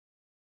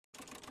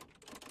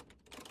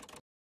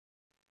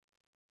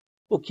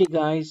Okay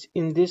guys,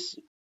 in this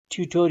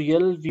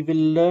tutorial we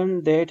will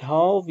learn that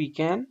how we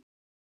can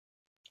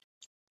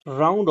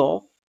round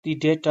off the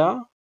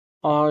data,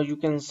 or you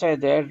can say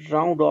that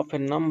round off a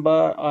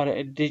number or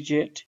a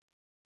digit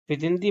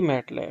within the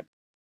MATLAB.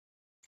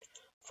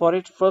 For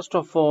it, first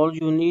of all,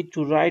 you need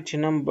to write a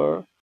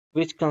number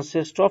which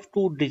consists of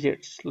two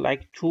digits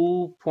like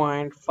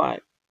 2.5.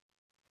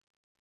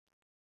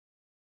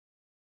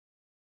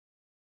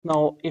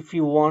 Now if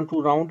you want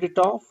to round it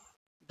off,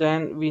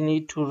 then we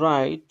need to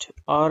write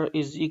r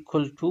is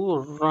equal to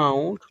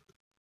round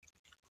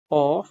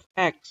of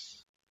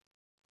x.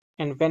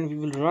 And when we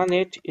will run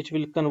it, it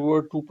will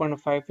convert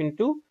 2.5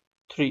 into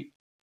 3.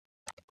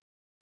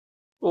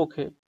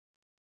 Okay,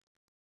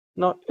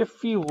 now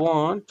if we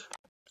want,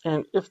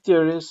 and if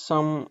there is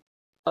some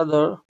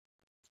other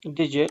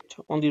digit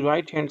on the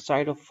right hand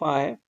side of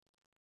 5,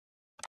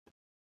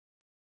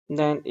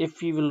 then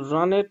if we will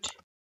run it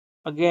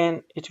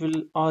again, it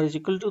will r is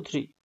equal to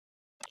 3.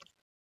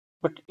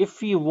 But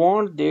if we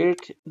want that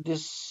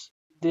this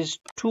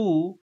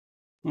 2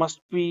 must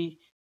be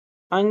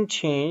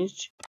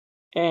unchanged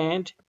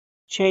and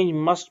change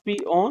must be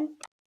on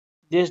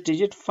this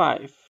digit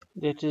 5,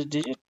 that is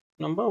digit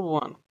number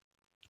 1.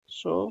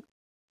 So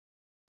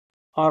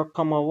r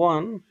comma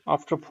 1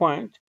 after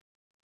point,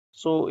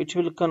 so it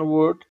will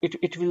convert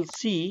it will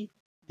see,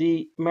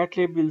 the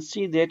MATLAB will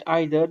see that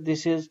either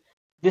this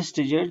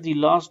digit, the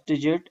last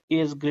digit,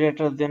 is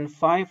greater than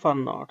 5 or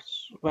not.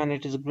 When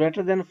it is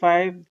greater than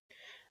 5,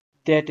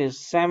 that is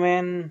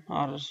 7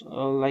 or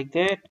like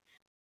that,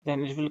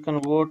 then it will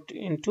convert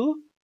into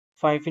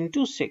 5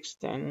 into 6.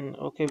 Then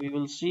okay, we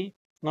will see.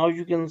 Now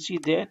you can see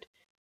that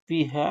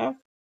we have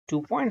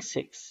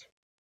 2.6.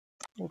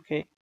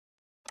 okay,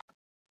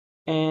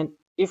 and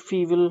if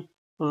we will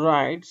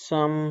write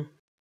some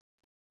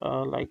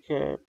like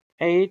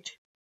 8,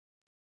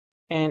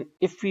 and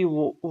if we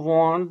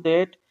want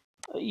that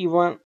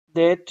even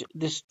that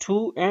this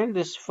 2 and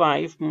this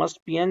 5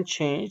 must be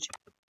unchanged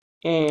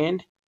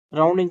and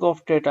rounding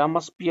off data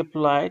must be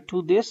applied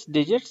to this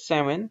digit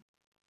 7,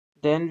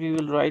 then we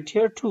will write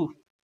here 2.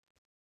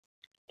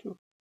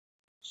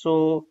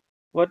 So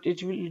what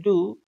it will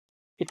do,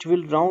 it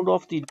will round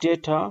off the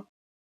data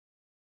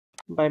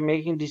by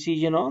making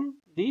decision on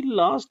the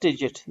last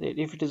digit, that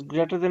if it is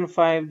greater than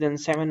 5, then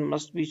 7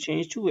 must be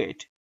changed to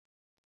 8.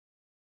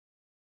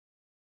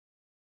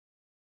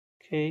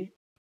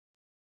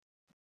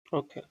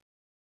 Okay,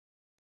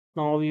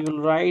 now we will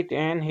write,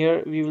 and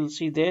here we will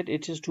see that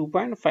it is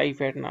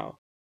 2.5 at now.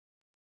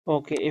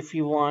 Okay, if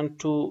you want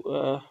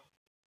to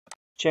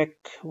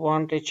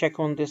want a check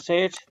on this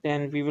set,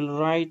 then we will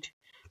write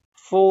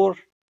 4,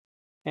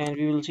 and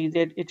we will see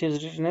that it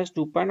is written as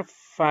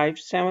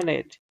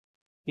 2.578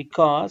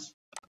 because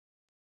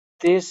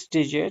this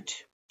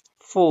digit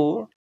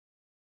 4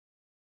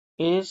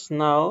 is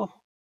now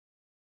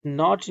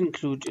not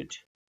included,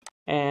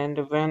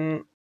 and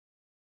when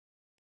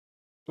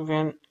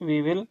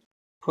we will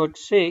put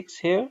 6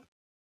 here,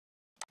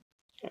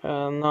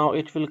 now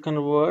it will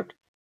convert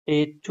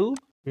 8 to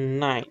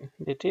 9,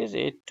 that is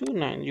 8 to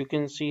 9, you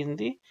can see in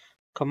the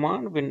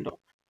command window.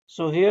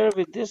 So here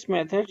with this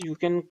method you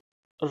can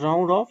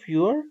round off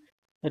your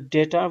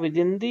data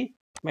within the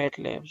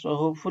MATLAB. So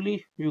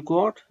hopefully you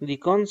got the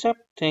concept.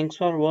 Thanks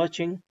for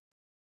watching.